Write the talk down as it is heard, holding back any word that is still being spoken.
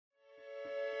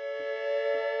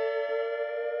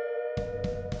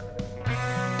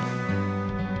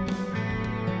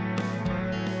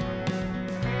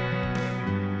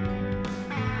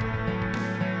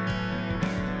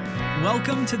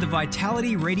Welcome to the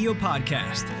Vitality Radio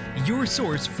Podcast, your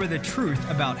source for the truth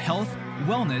about health,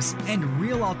 wellness, and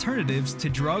real alternatives to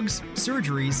drugs,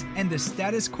 surgeries, and the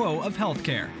status quo of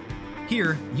healthcare.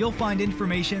 Here, you'll find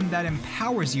information that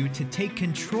empowers you to take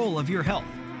control of your health.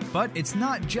 But it's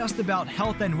not just about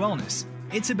health and wellness.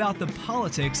 It's about the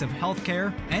politics of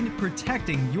healthcare and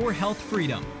protecting your health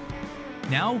freedom.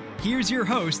 Now, here's your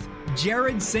host,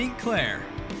 Jared St. Clair.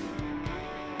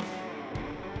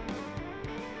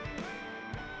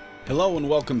 Hello and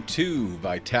welcome to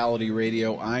Vitality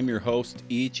Radio. I'm your host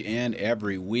each and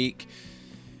every week.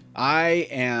 I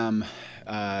am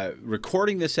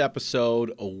recording this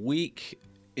episode a week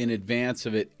in advance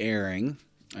of it airing,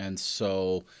 and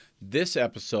so this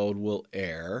episode will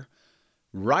air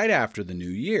right after the new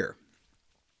year.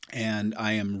 And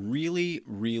I am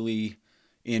really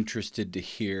interested to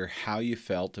hear how you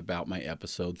felt about my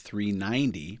episode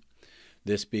 390.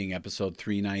 This being episode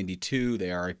 392,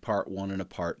 they are a part 1 and a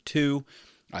part 2.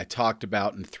 I talked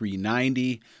about in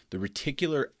 390 the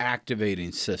reticular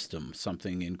activating system,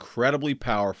 something incredibly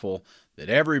powerful that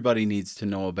everybody needs to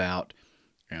know about,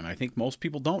 and I think most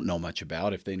people don't know much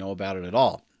about, if they know about it at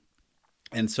all.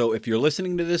 And so if you're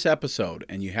listening to this episode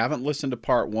and you haven't listened to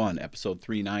part 1, episode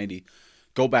 390,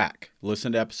 go back,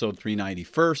 listen to episode 390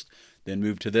 first, then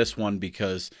move to this one,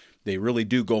 because they really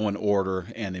do go in order,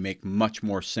 and they make much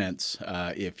more sense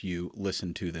if you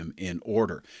listen to them in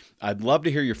order. I'd love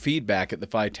to hear your feedback at the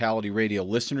Vitality Radio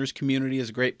Listeners Community. Is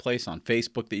a great place on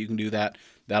Facebook that you can do that.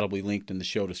 That'll be linked in the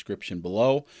show description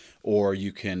below, or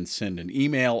you can send an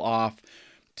email off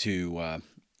to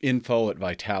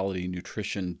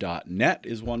info@vitalitynutrition.net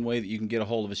is one way that you can get a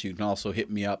hold of us. You can also hit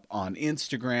me up on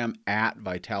Instagram at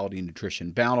Vitality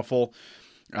Nutrition Bountiful.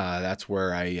 That's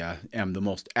where I am the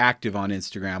most active on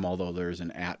Instagram, although there's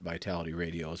an at Vitality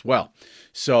Radio as well.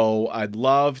 So I'd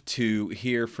love to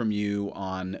hear from you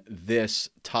on this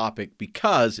topic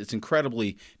because it's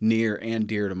incredibly near and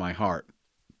dear to my heart.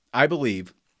 I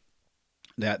believe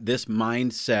that this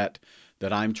mindset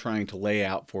that I'm trying to lay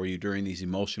out for you during these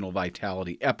emotional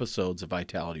vitality episodes of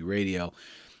Vitality Radio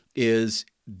is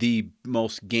the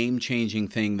most game-changing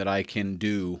thing that I can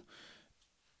do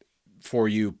for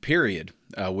you, period,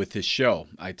 with this show.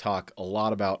 I talk a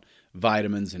lot about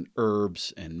vitamins and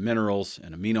herbs and minerals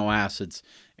and amino acids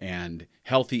and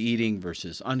healthy eating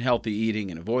versus unhealthy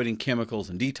eating and avoiding chemicals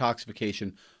and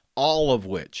detoxification, all of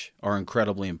which are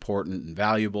incredibly important and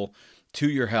valuable to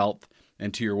your health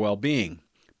and to your well-being.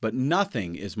 But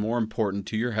nothing is more important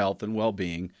to your health and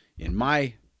well-being, in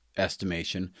my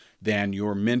estimation, than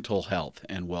your mental health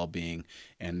and well-being.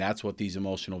 And that's what these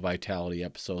emotional vitality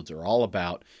episodes are all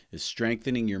about, is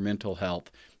strengthening your mental health,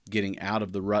 getting out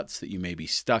of the ruts that you may be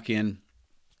stuck in,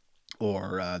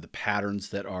 or the patterns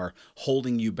that are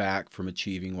holding you back from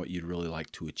achieving what you'd really like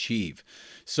to achieve.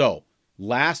 So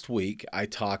last week I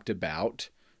talked about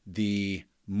the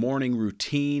morning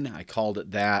routine. I called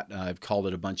it that. I've called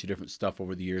it a bunch of different stuff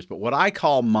over the years, but what I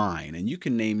call mine, and you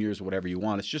can name yours whatever you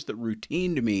want, it's just that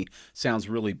routine to me sounds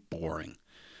really boring.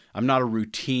 I'm not a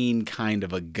routine kind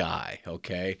of a guy,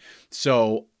 okay?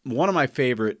 So one of my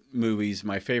favorite movies,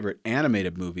 my favorite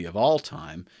animated movie of all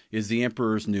time, is The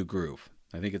Emperor's New Groove.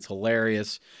 I think it's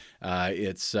hilarious.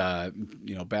 It's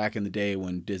back in the day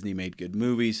when Disney made good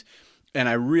movies, and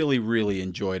I really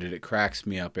enjoyed it. It cracks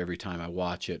me up every time I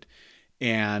watch it.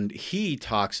 And he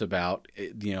talks about,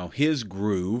 his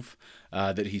groove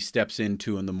that he steps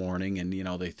into in the morning. And,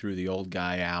 they threw the old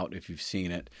guy out, if you've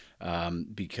seen it,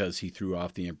 because he threw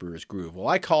off the Emperor's Groove. Well,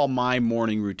 I call my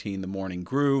morning routine the morning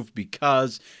groove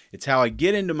because it's how I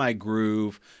get into my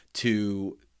groove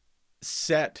to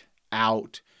set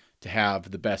out to have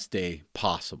the best day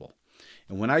possible.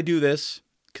 And when I do this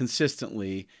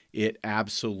consistently, it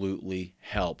absolutely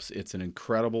helps. It's an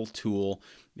incredible tool.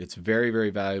 It's very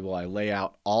valuable. I lay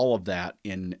out all of that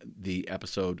in the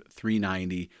episode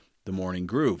 390, The Morning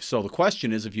Groove. So the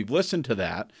question is, if you've listened to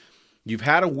that, you've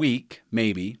had a week,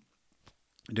 maybe,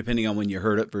 depending on when you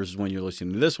heard it versus when you're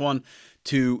listening to this one,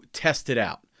 to test it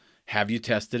out. Have you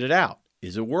tested it out?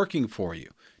 Is it working for you?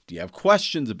 Do you have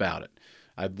questions about it?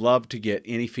 I'd love to get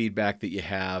any feedback that you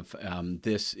have.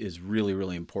 This is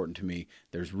really important to me.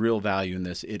 There's real value in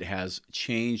this. It has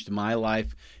changed my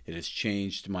life. It has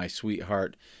changed my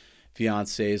sweetheart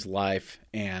fiance's life,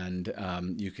 and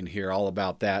you can hear all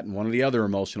about that in one of the other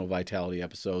emotional vitality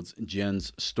episodes,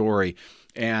 Jen's story.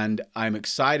 And I'm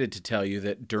excited to tell you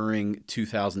that during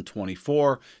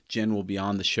 2024, Jen will be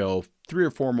on the show 3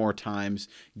 or 4 more times,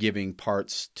 giving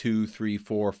parts 2, 3,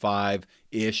 4,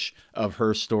 5-ish of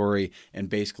her story, and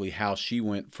basically how she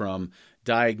went from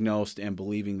diagnosed and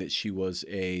believing that she was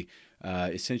a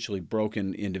essentially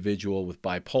broken individual with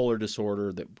bipolar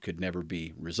disorder that could never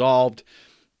be resolved,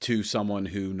 to someone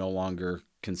who no longer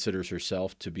considers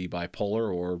herself to be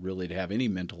bipolar or really to have any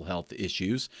mental health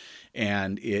issues.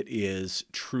 And it is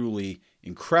truly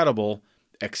incredible,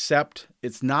 except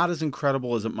it's not as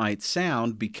incredible as it might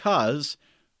sound, because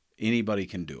anybody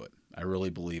can do it. I really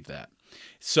believe that.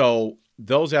 So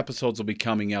those episodes will be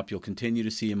coming up. You'll continue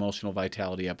to see Emotional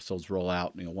Vitality episodes roll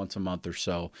out, once a month or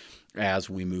so as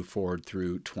we move forward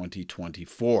through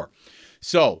 2024.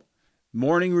 So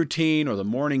morning routine, or the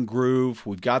morning groove,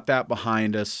 we've got that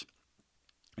behind us.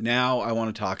 Now I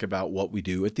want to talk about what we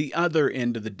do at the other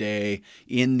end of the day,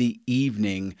 in the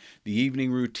evening. The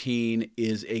evening routine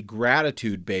is a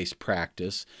gratitude-based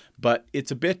practice, but it's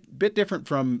a bit different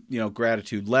from,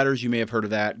 gratitude letters. You may have heard of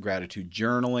that, gratitude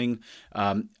journaling.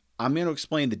 I'm going to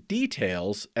explain the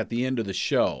details at the end of the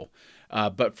show.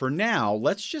 But for now,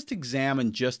 let's just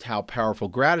examine just how powerful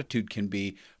gratitude can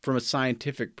be from a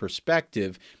scientific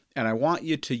perspective. And I want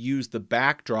you to use the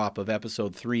backdrop of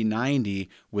episode 390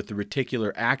 with the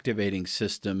reticular activating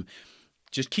system.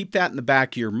 Just keep that in the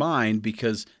back of your mind,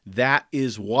 because that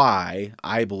is why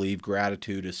I believe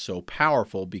gratitude is so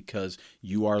powerful, because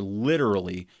you are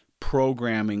literally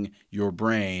programming your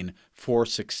brain for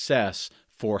success,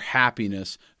 for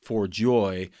happiness, for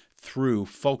joy through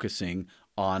focusing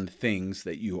on things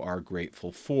that you are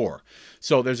grateful for.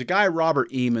 So there's a guy, Robert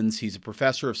Emmons. He's a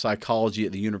professor of psychology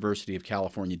at the University of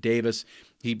California, Davis.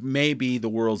 He may be the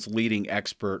world's leading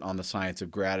expert on the science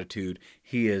of gratitude.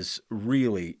 He is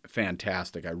really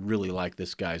fantastic. I really like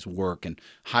this guy's work and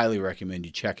highly recommend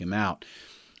you check him out.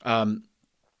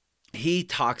 He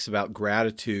talks about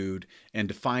gratitude and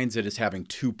defines it as having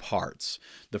two parts.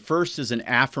 The first is an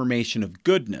affirmation of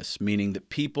goodness, meaning that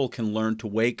people can learn to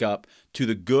wake up to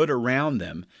the good around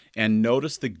them and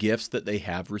notice the gifts that they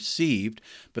have received.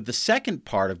 But the second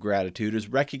part of gratitude is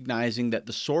recognizing that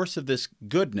the source of this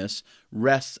goodness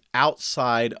rests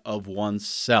outside of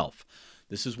oneself.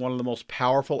 This is one of the most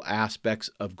powerful aspects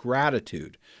of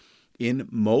gratitude. In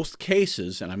most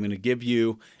cases, and I'm going to give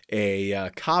you a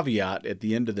caveat at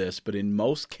the end of this, but in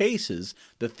most cases,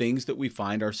 the things that we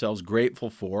find ourselves grateful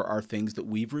for are things that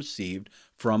we've received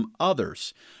from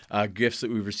others, gifts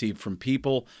that we've received from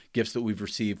people, gifts that we've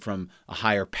received from a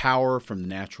higher power, from the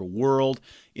natural world.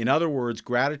 In other words,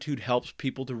 gratitude helps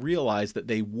people to realize that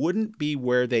they wouldn't be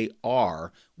where they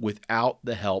are without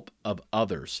the help of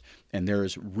others. And there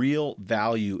is real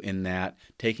value in that,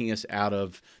 taking us out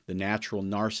of the natural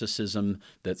narcissism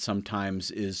that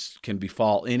sometimes can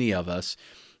befall any of us,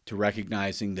 to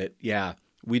recognizing that,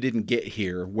 we didn't get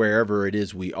here wherever it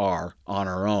is we are on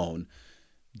our own.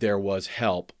 There was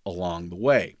help along the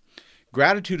way.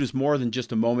 Gratitude is more than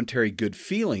just a momentary good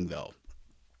feeling, though.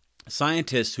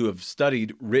 Scientists who have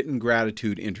studied written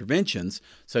gratitude interventions,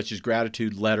 such as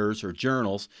gratitude letters or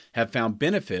journals, have found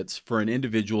benefits for an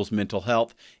individual's mental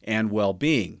health and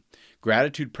well-being.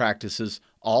 Gratitude practices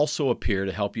also appear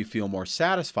to help you feel more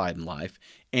satisfied in life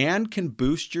and can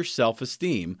boost your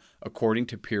self-esteem, according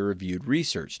to peer-reviewed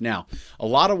research. Now, a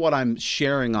lot of what I'm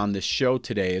sharing on this show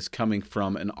today is coming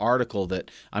from an article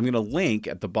that I'm going to link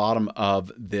at the bottom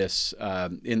of this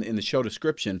in the show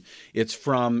description. It's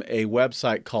from a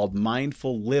website called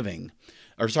mindful.org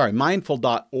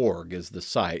is the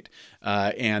site,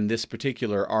 and this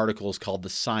particular article is called The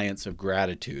Science of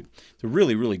Gratitude. It's a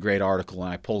really, really great article,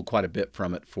 and I pulled quite a bit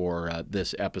from it for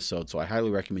this episode, so I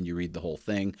highly recommend you read the whole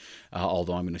thing,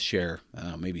 although I'm going to share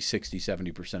maybe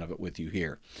 60-70% of it with you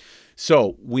here.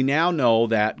 So we now know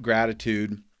that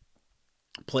gratitude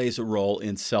plays a role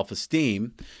in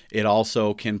self-esteem. It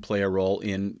also can play a role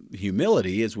in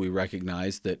humility, as we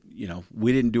recognize that,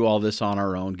 we didn't do all this on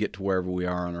our own, get to wherever we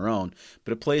are on our own,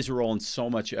 but it plays a role in so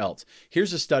much else.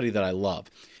 Here's a study that I love.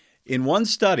 In one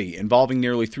study involving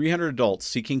nearly 300 adults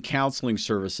seeking counseling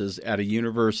services at a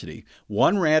university,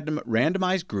 one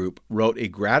randomized group wrote a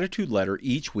gratitude letter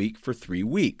each week for 3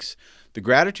 weeks. The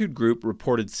gratitude group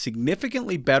reported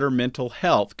significantly better mental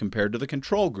health compared to the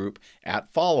control group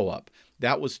at follow-up.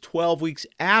 That was 12 weeks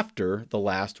after the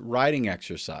last writing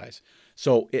exercise.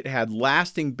 So it had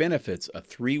lasting benefits. A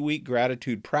 3-week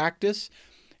gratitude practice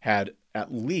had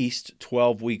at least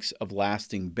 12 weeks of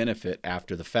lasting benefit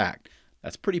after the fact.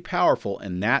 That's pretty powerful,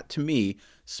 and that to me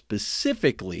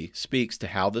specifically speaks to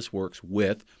how this works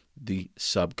with the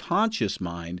subconscious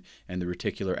mind and the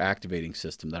reticular activating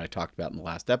system that I talked about in the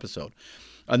last episode.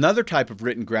 Another type of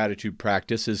written gratitude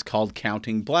practice is called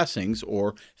counting blessings,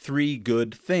 or 3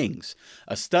 good things.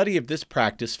 A study of this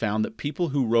practice found that people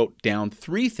who wrote down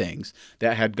 3 things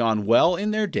that had gone well in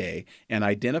their day and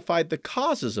identified the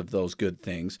causes of those good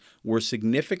things were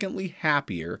significantly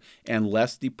happier and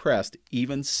less depressed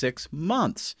even 6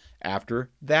 months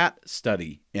after that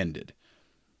study ended.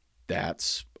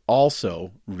 That's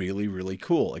also really, really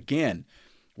cool. Again,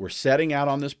 we're setting out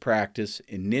on this practice.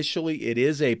 Initially, it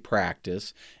is a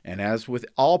practice, and as with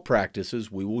all practices,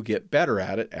 we will get better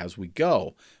at it as we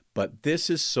go. But this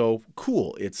is so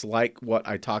cool. It's like what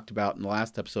I talked about in the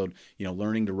last episode,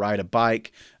 learning to ride a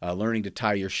bike, learning to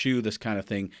tie your shoe, this kind of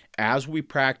thing. As we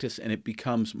practice and it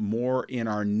becomes more in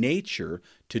our nature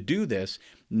to do this,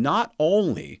 not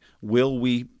only will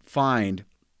we find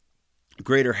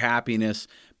greater happiness,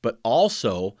 but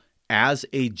also as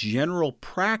a general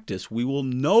practice, we will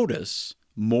notice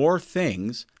more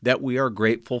things that we are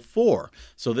grateful for.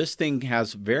 So this thing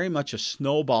has very much a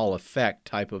snowball effect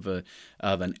type of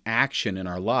an action in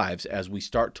our lives. As we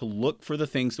start to look for the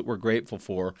things that we're grateful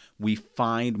for, we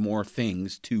find more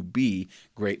things to be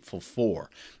grateful for.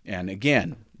 And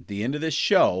again, at the end of this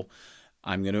show,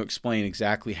 I'm going to explain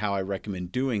exactly how I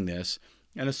recommend doing this.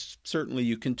 And certainly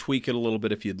you can tweak it a little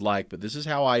bit if you'd like, but this is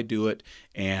how I do it,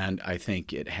 and I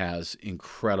think it has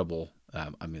incredible,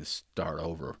 I'm going to start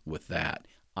over with that.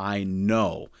 I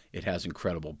know it has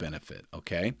incredible benefit,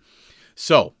 okay?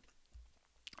 So,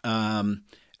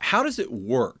 how does it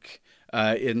work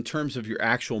in terms of your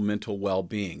actual mental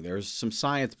well-being? There's some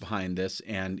science behind this,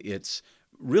 and it's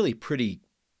really pretty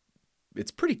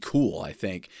cool, I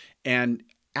think. And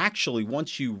actually,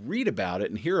 once you read about it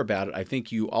and hear about it, I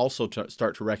think you also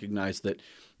start to recognize that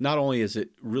not only is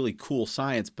it really cool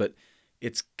science, but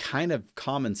it's kind of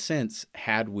common sense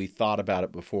had we thought about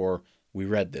it before we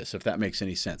read this, if that makes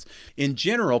any sense. In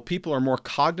general, people are more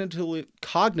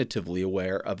cognitively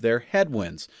aware of their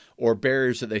headwinds or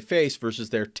barriers that they face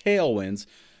versus their tailwinds,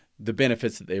 the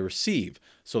benefits that they receive.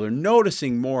 So they're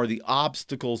noticing more the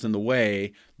obstacles in the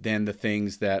way than the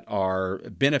things that are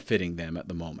benefiting them at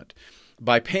the moment.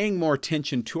 By paying more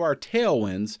attention to our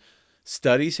tailwinds,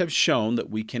 studies have shown that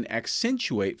we can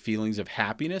accentuate feelings of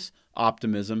happiness,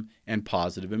 optimism, and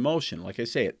positive emotion. Like I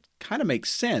say, it kind of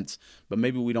makes sense, but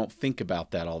maybe we don't think about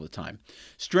that all the time.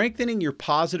 Strengthening your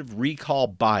positive recall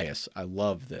bias, I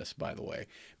love this, by the way,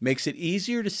 makes it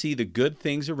easier to see the good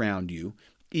things around you,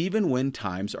 even when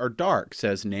times are dark,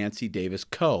 says Nancy Davis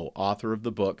Coe, author of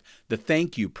the book, The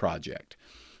Thank You Project.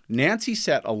 Nancy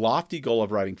set a lofty goal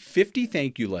of writing 50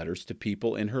 thank you letters to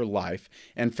people in her life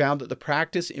and found that the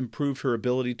practice improved her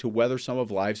ability to weather some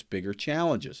of life's bigger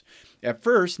challenges. At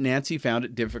first, Nancy found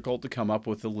it difficult to come up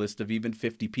with a list of even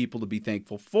 50 people to be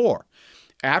thankful for.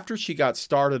 After she got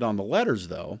started on the letters,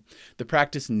 though, the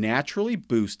practice naturally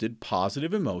boosted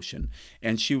positive emotion,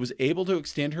 and she was able to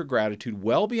extend her gratitude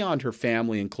well beyond her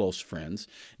family and close friends.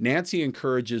 Nancy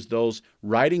encourages those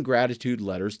writing gratitude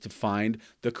letters to find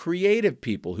the creative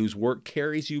people whose work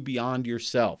carries you beyond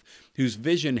yourself, whose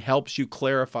vision helps you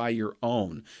clarify your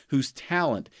own, whose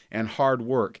talent and hard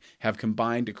work have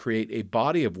combined to create a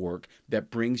body of work that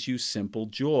brings you simple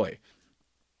joy.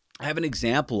 I have an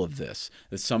example of this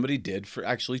that somebody did for,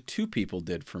 actually 2 people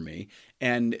did for me,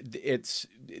 and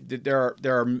there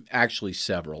are actually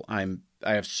several. I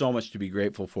have so much to be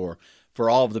grateful for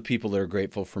all of the people that are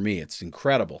grateful for me. It's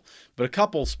incredible. But a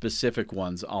couple specific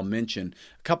ones I'll mention.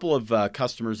 A couple of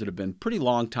customers that have been pretty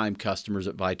long-time customers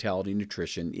at Vitality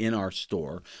Nutrition in our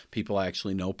store, people I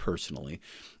actually know personally,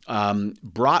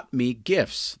 brought me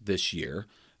gifts this year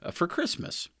for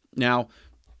Christmas. Now,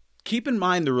 keep in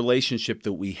mind the relationship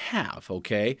that we have,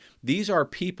 okay? These are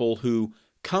people who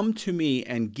come to me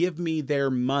and give me their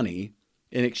money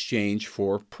in exchange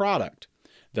for product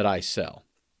that I sell.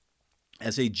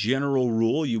 As a general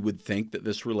rule, you would think that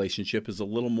this relationship is a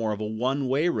little more of a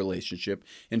one-way relationship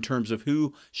in terms of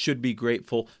who should be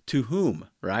grateful to whom,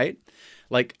 right?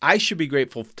 Like, I should be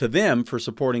grateful to them for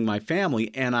supporting my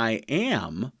family, and I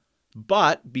am.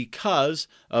 But because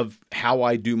of how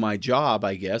I do my job,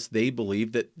 I guess, they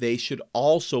believe that they should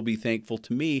also be thankful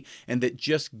to me, and that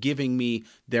just giving me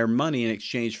their money in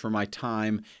exchange for my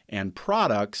time and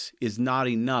products is not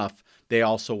enough. They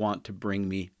also want to bring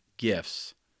me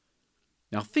gifts.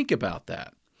 Now think about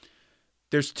that.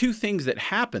 There's 2 things that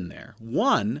happen there.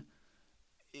 One,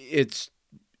 it's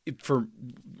for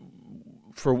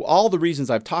all the reasons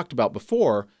I've talked about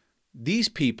before, these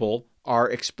people are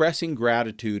expressing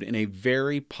gratitude in a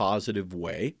very positive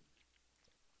way,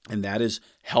 and that is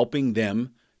helping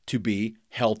them to be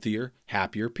healthier,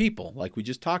 happier people, like we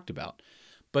just talked about.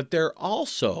 but they're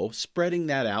also spreading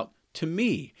that out to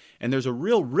me. And there's a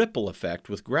real ripple effect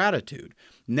with gratitude.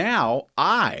 Now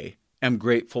I am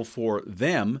grateful for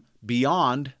them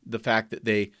beyond the fact that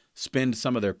they spend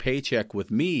some of their paycheck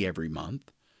with me every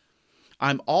month.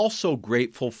 I'm also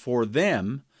grateful for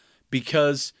them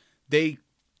because they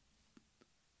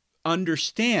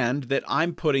understand that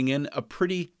I'm putting in a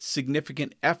pretty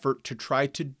significant effort to try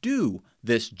to do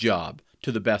this job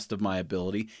to the best of my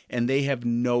ability, and they have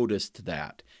noticed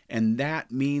that. And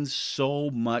that means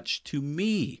so much to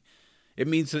me. It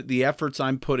means that the efforts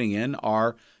I'm putting in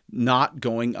are not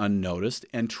going unnoticed,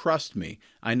 and trust me,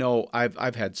 I know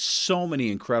I've had so many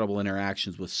incredible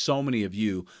interactions with so many of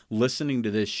you listening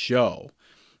to this show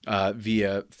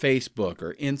via Facebook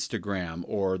or Instagram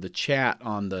or the chat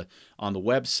on the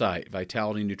website,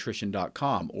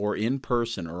 vitalitynutrition.com, or in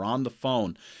person or on the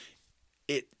phone.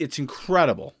 It's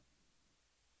incredible.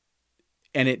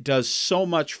 And it does so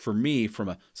much for me from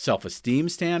a self-esteem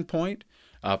standpoint,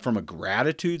 from a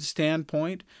gratitude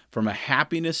standpoint, from a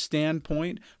happiness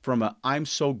standpoint, from a I'm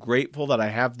so grateful that I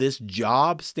have this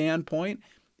job standpoint.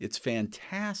 It's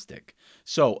fantastic.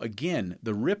 So again,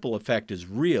 the ripple effect is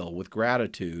real with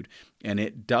gratitude, and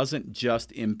it doesn't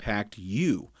just impact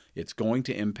you. It's going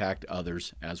to impact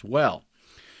others as well.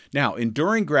 Now,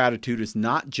 enduring gratitude is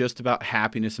not just about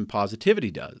happiness and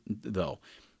positivity, though.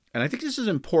 And I think this is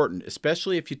important,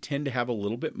 especially if you tend to have a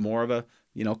little bit more of a,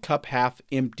 cup half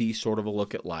empty sort of a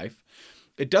look at life.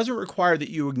 It doesn't require that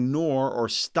you ignore or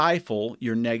stifle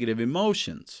your negative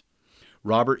emotions.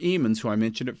 Robert Emmons, who I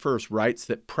mentioned at first, writes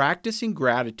that practicing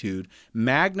gratitude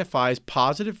magnifies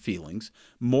positive feelings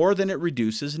more than it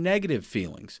reduces negative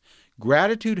feelings.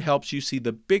 Gratitude helps you see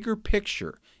the bigger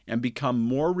picture and become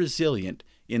more resilient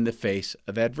in the face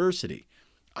of adversity.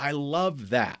 I love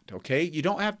that, okay? You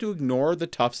don't have to ignore the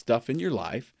tough stuff in your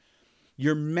life.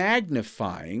 You're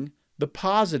magnifying the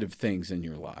positive things in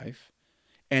your life,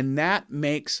 and that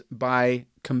makes, by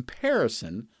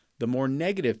comparison, the more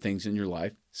negative things in your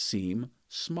life seem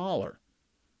smaller.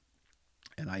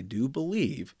 And I do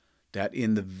believe that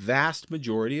in the vast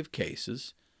majority of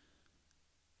cases,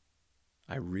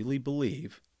 I really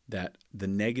believe that the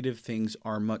negative things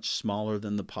are much smaller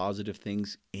than the positive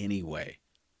things anyway.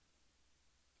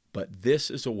 But this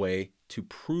is a way to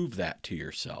prove that to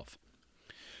yourself.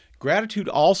 Gratitude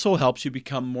also helps you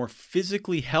become more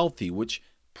physically healthy, which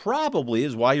probably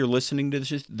is why you're listening to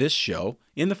this show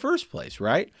in the first place,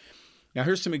 right? Now,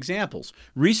 here's some examples.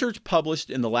 Research published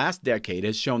in the last decade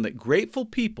has shown that grateful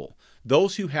people,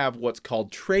 those who have what's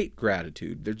called trait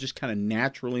gratitude, they're just kind of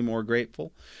naturally more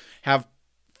grateful, have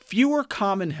fewer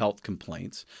common health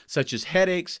complaints such as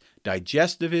headaches,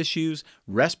 digestive issues,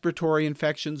 respiratory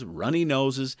infections, runny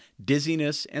noses,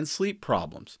 dizziness, and sleep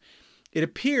problems. It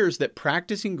appears that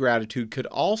practicing gratitude could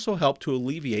also help to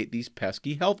alleviate these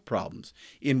pesky health problems.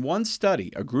 In one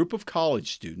study, a group of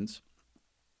college students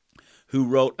who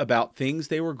wrote about things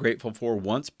they were grateful for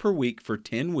once per week for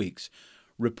 10 weeks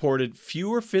reported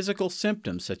fewer physical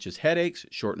symptoms such as headaches,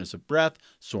 shortness of breath,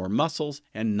 sore muscles,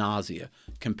 and nausea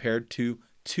compared to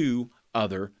 2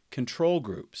 other control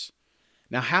groups.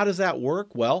 Now, how does that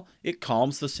work? Well, it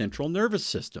calms the central nervous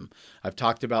system. I've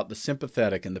talked about the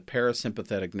sympathetic and the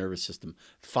parasympathetic nervous system,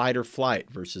 fight or flight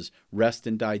versus rest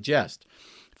and digest.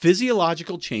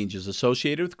 Physiological changes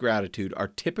associated with gratitude are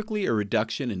typically a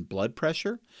reduction in blood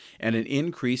pressure and an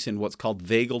increase in what's called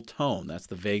vagal tone. That's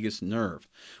the vagus nerve,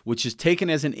 which is taken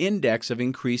as an index of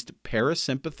increased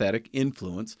parasympathetic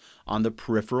influence on the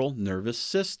peripheral nervous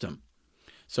system.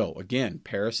 So again,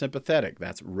 parasympathetic,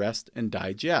 that's rest and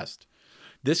digest.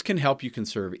 This can help you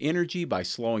conserve energy by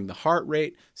slowing the heart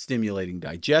rate, stimulating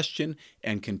digestion,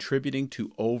 and contributing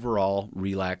to overall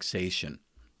relaxation,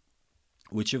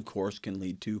 which of course can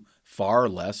lead to far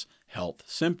less health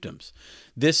symptoms.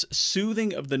 This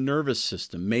soothing of the nervous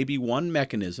system may be one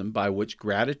mechanism by which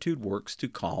gratitude works to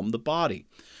calm the body.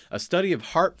 A study of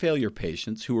heart failure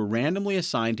patients who were randomly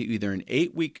assigned to either an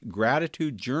 8-week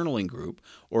gratitude journaling group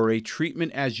or a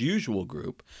treatment as usual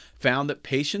group found that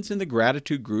patients in the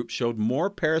gratitude group showed more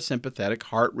parasympathetic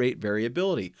heart rate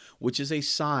variability, which is a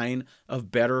sign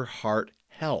of better heart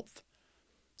health.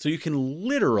 So you can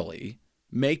literally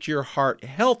make your heart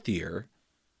healthier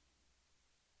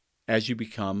as you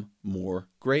become more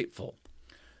grateful.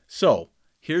 So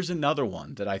here's another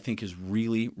one that I think is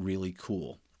really, really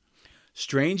cool.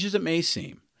 Strange as it may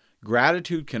seem,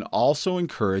 gratitude can also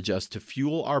encourage us to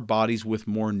fuel our bodies with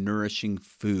more nourishing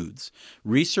foods.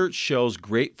 Research shows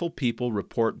grateful people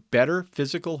report better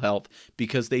physical health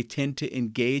because they tend to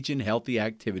engage in healthy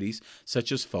activities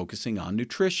such as focusing on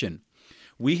nutrition.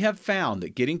 We have found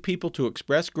that getting people to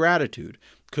express gratitude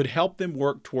could help them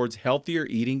work towards healthier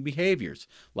eating behaviors,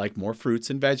 like more fruits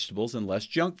and vegetables and less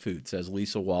junk food, says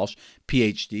Lisa Walsh,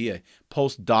 PhD, a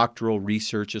postdoctoral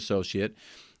research associate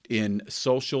in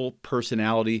social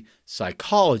personality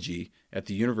psychology at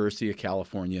the University of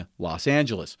California, Los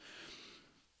Angeles.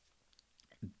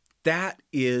 That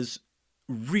is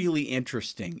really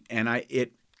interesting, and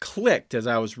it clicked as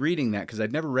I was reading that, because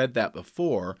I'd never read that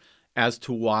before, as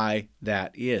to why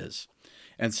that is.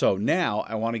 And so now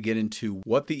I want to get into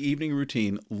what the evening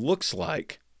routine looks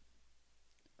like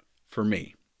for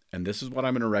me. And this is what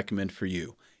I'm going to recommend for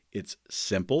you. It's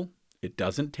simple. It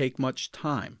doesn't take much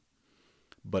time,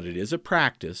 but it is a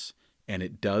practice, and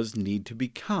it does need to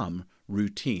become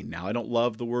routine. Now, I don't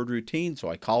love the word routine, so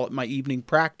I call it my evening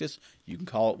practice. You can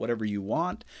call it whatever you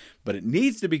want, but it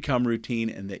needs to become routine,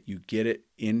 and that you get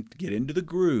into the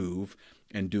groove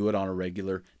and do it on a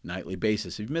regular nightly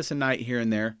basis. If you miss a night here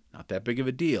and there, not that big of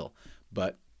a deal,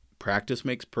 but practice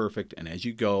makes perfect. And as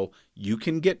you go, you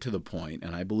can get to the point,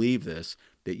 and I believe this,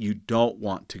 that you don't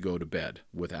want to go to bed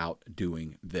without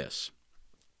doing this.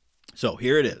 So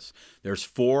here it is. There's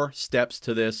 4 steps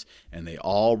to this, and they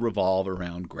all revolve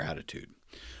around gratitude.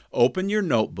 Open your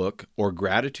notebook or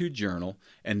gratitude journal,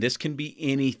 and this can be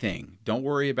anything. Don't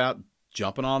worry about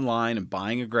jumping online and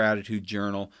buying a gratitude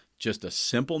journal. Just a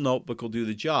simple notebook will do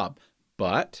the job.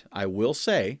 But I will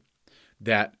say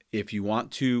that if you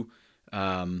want to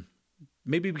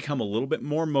maybe become a little bit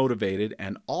more motivated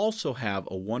and also have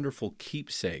a wonderful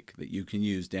keepsake that you can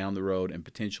use down the road and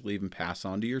potentially even pass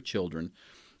on to your children,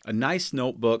 a nice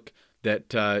notebook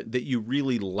that you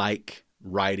really like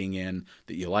writing in,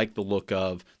 that you like the look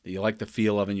of, that you like the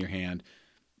feel of in your hand,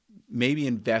 maybe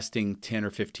investing $10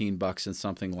 or $15 in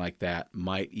something like that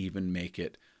might even make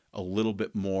it a little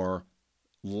bit more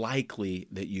likely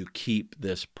that you keep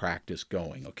this practice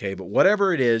going, okay? But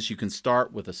whatever it is, you can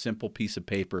start with a simple piece of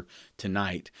paper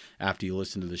tonight after you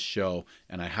listen to this show,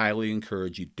 and I highly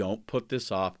encourage you, don't put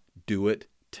this off. Do it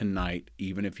tonight,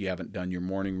 even if you haven't done your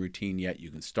morning routine yet. You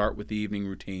can start with the evening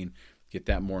routine, get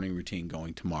that morning routine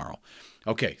going tomorrow.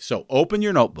 Okay, so open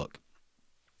your notebook,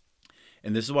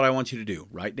 and this is what I want you to do.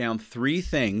 Write down 3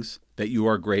 things that you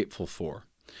are grateful for.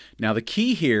 Now, the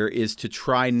key here is to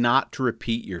try not to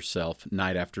repeat yourself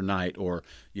night after night or,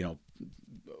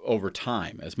 over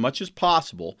time. As much as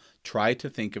possible, try to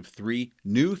think of 3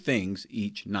 new things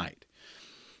each night.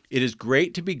 It is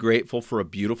great to be grateful for a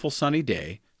beautiful sunny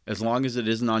day, as long as it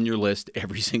isn't on your list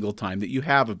every single time that you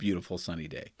have a beautiful sunny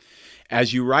day.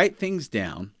 As you write these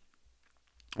things,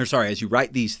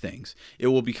 it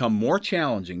will become more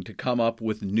challenging to come up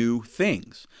with new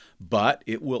things, but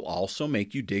it will also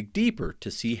make you dig deeper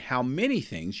to see how many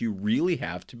things you really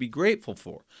have to be grateful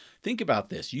for. Think about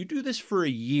this. You do this for a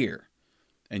year,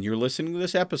 and you're listening to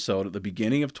this episode at the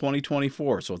beginning of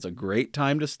 2024, so it's a great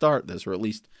time to start this, or at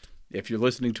least if you're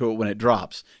listening to it when it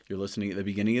drops, you're listening at the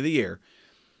beginning of the year.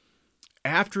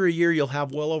 After a year, you'll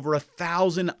have well over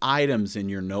 1,000 items in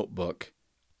your notebook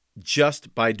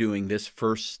just by doing this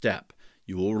first step.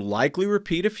 You will likely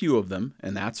repeat a few of them,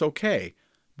 and that's okay,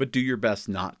 but do your best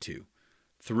not to.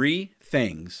 3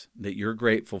 things that you're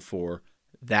grateful for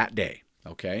that day,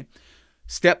 okay?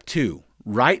 Step 2,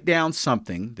 write down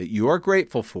something that you are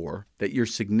grateful for that your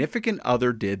significant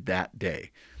other did that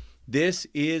day. This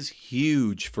is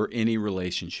huge for any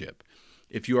relationship.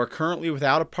 If you are currently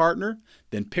without a partner,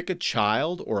 then pick a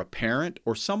child or a parent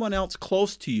or someone else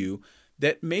close to you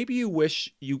that maybe you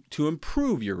wish you to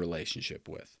improve your relationship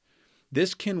with.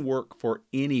 This can work for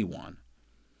anyone,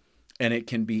 and it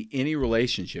can be any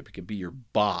relationship. It could be your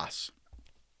boss.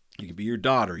 It could be your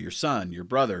daughter, your son, your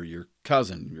brother, your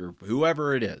cousin,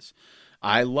 whoever it is.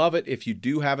 I love it if you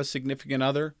do have a significant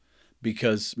other,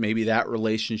 because maybe that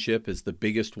relationship is the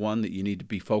biggest one that you need to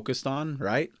be focused on,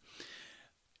 right?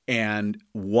 And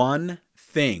one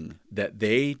thing that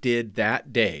they did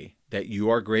that day that you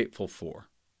are grateful for.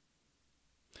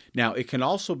 Now, it can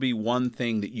also be one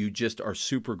thing that you just are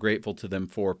super grateful to them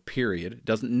for, period. It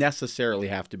doesn't necessarily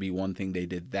have to be one thing they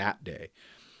did that day.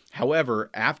 However,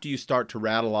 after you start to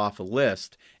rattle off a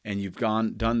list and you've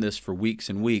done this for weeks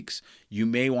and weeks, you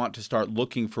may want to start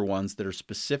looking for ones that are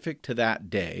specific to that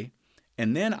day.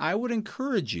 And then I would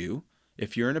encourage you,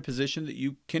 if you're in a position that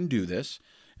you can do this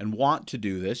and want to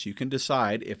do this, you can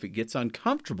decide if it gets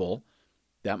uncomfortable.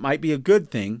 That might be a good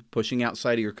thing. Pushing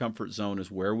outside of your comfort zone is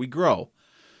where we grow.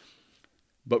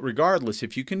 But regardless,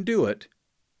 if you can do it,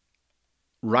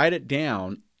 write it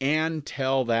down and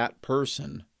tell that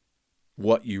person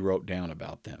what you wrote down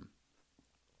about them.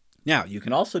 Now, you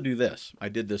can also do this. I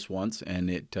did this once, and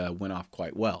it went off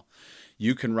quite well.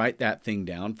 You can write that thing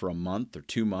down for a month or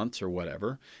 2 months or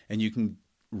whatever, and you can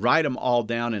write them all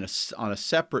down on a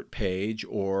separate page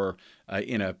or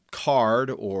in a card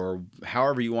or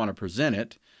however you want to present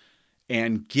it,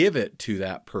 and give it to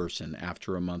that person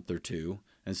after a month or two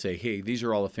and say, hey, these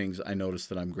are all the things I noticed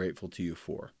that I'm grateful to you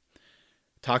for.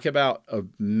 Talk about a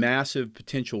massive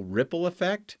potential ripple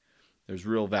effect. There's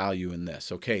real value in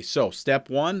this. Okay, so step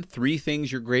 1, 3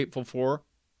 things you're grateful for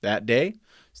that day.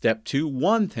 Step 2,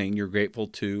 1 thing you're grateful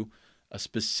to a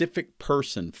specific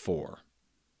person for.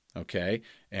 Okay,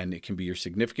 and it can be your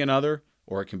significant other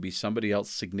or it can be somebody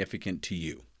else significant to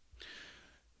you.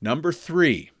 Number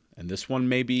 3, and this one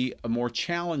may be a more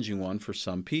challenging one for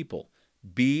some people.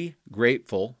 Be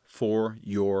grateful for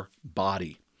your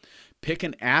body. Pick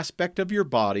an aspect of your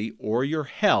body or your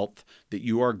health that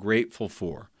you are grateful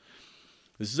for.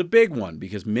 This is a big one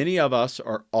because many of us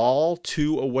are all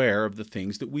too aware of the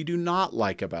things that we do not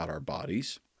like about our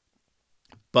bodies.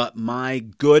 But my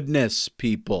goodness,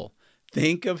 people,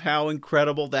 think of how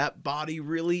incredible that body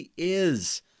really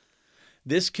is.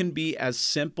 This can be as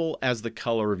simple as the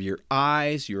color of your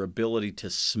eyes, your ability to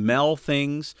smell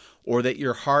things, or that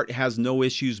your heart has no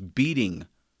issues beating.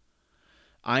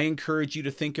 I encourage you to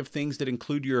think of things that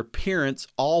include your appearance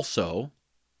also,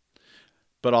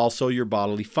 but also your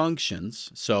bodily functions.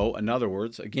 So, in other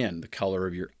words, again, the color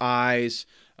of your eyes,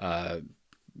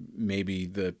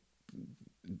 maybe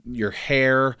your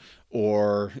hair,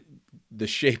 or the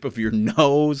shape of your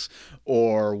nose,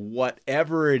 or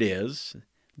whatever it is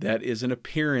that is an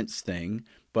appearance thing,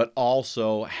 but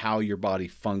also how your body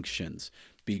functions.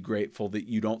 Be grateful that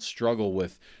you don't struggle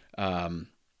with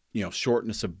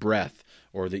shortness of breath,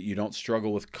 or that you don't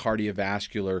struggle with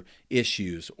cardiovascular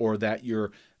issues, or that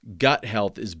your gut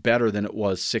health is better than it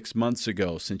was 6 months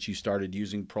ago since you started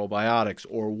using probiotics,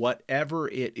 or whatever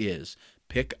it is.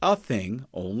 Pick a thing,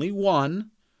 only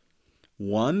one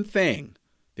thing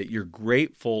that you're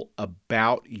grateful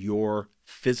about your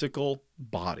physical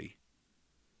body.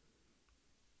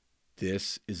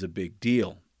 This is a big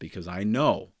deal because I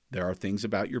know there are things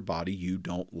about your body you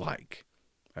don't like.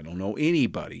 I don't know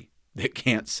anybody that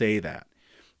can't say that.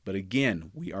 But again,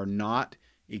 we are not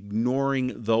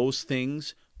ignoring those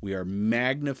things. We are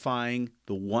magnifying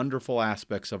the wonderful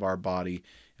aspects of our body,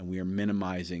 and we are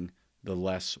minimizing the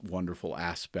less wonderful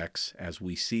aspects as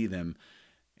we see them.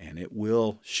 And it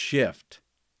will shift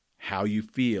how you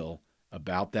feel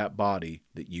about that body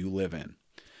that you live in.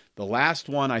 The last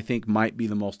one I think might be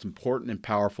the most important and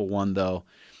powerful one, though.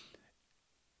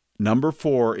 Number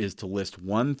 4 is to list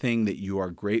one thing that you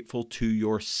are grateful to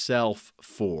yourself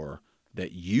for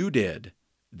that you did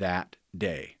that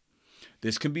day.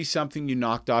 This can be something you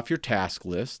knocked off your task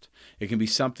list. It can be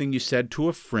something you said to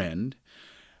a friend.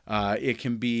 It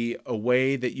can be a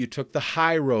way that you took the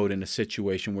high road in a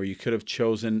situation where you could have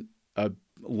chosen a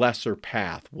lesser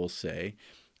path, we'll say.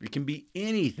 It can be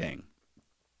anything.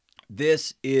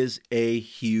 This is a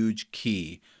huge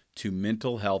key to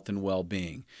mental health and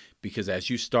well-being, because as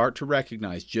you start to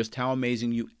recognize just how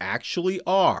amazing you actually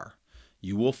are,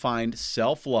 you will find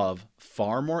self-love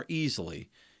far more easily,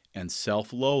 and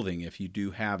self-loathing, if you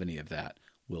do have any of that,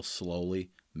 will slowly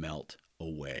melt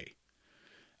away.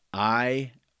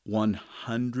 I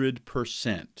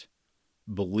 100%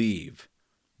 believe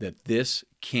that this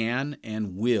can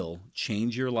and will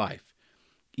change your life.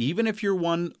 Even if you're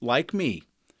one like me,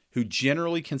 who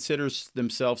generally considers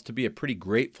themselves to be a pretty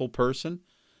grateful person,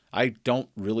 I don't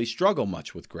really struggle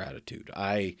much with gratitude.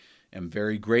 I am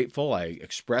very grateful. I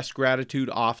express gratitude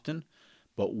often.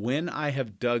 But when I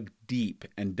have dug deep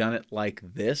and done it like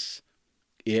this,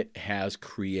 it has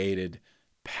created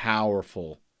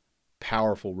powerful,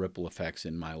 powerful ripple effects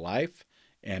in my life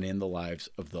and in the lives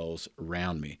of those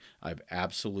around me. I've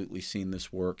absolutely seen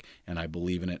this work, and I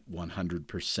believe in it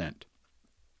 100%.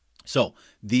 So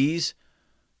these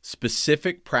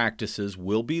specific practices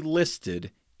will be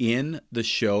listed in the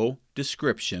show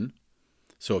description.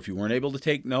 So if you weren't able to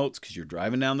take notes because you're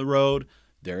driving down the road,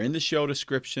 they're in the show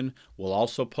description. We'll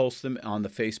also post them on the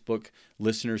Facebook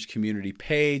listeners community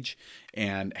page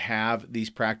and have these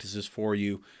practices for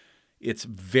you. It's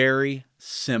very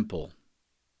simple.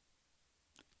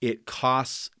 It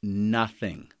costs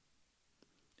nothing,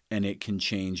 and it can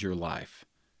change your life.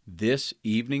 This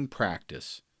evening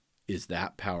practice is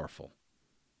that powerful.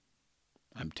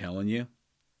 I'm telling you,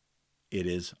 it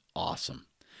is awesome.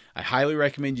 I highly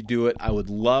recommend you do it. I would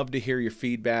love to hear your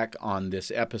feedback on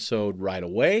this episode right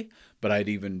away, but I'd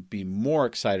even be more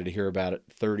excited to hear about it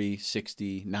 30,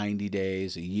 60, 90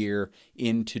 days, a year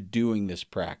into doing this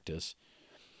practice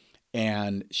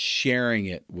and sharing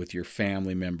it with your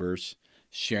family members,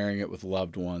 sharing it with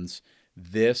loved ones.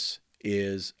 This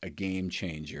is a game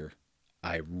changer.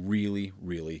 I really,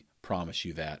 really promise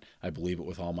you that. I believe it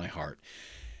with all my heart.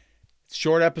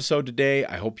 Short episode today.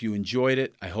 I hope you enjoyed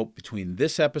it. I hope between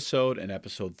this episode and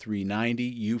episode 390,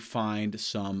 you find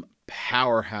some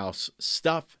powerhouse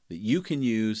stuff that you can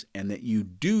use and that you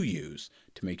do use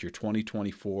to make your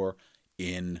 2024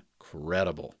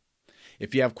 incredible.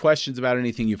 If you have questions about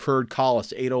anything you've heard, call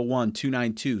us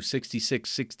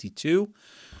 801-292-6662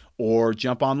 or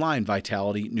jump online,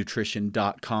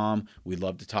 vitalitynutrition.com. We'd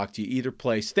love to talk to you either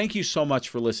place. Thank you so much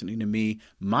for listening to me.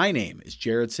 My name is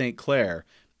Jared St. Clair,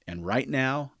 and right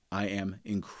now I am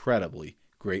incredibly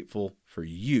grateful for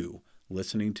you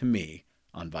listening to me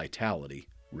on Vitality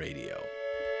Radio.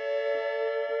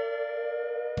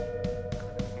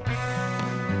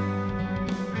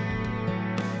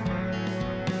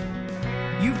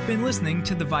 You've been listening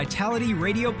to the Vitality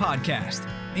Radio Podcast.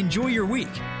 Enjoy your week.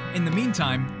 In the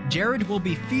meantime, Jared will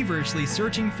be feverishly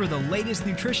searching for the latest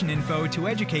nutrition info to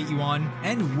educate you on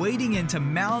and wading into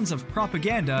mounds of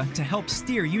propaganda to help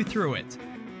steer you through it.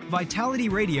 Vitality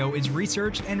Radio is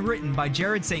researched and written by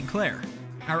Jared St. Clair.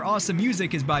 Our awesome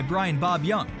music is by Brian Bob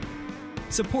Young.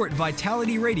 Support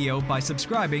Vitality Radio by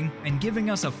subscribing and giving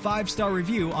us a 5-star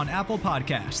review on Apple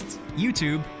Podcasts,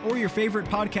 YouTube, or your favorite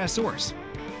podcast source.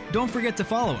 Don't forget to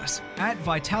follow us at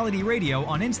Vitality Radio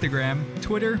on Instagram,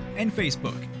 Twitter, and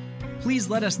Facebook. Please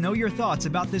let us know your thoughts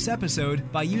about this episode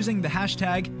by using the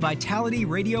hashtag Vitality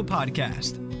Radio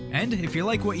Podcast. And if you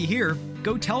like what you hear,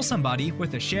 go tell somebody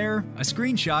with a share, a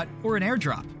screenshot, or an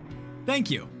airdrop. Thank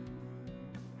you.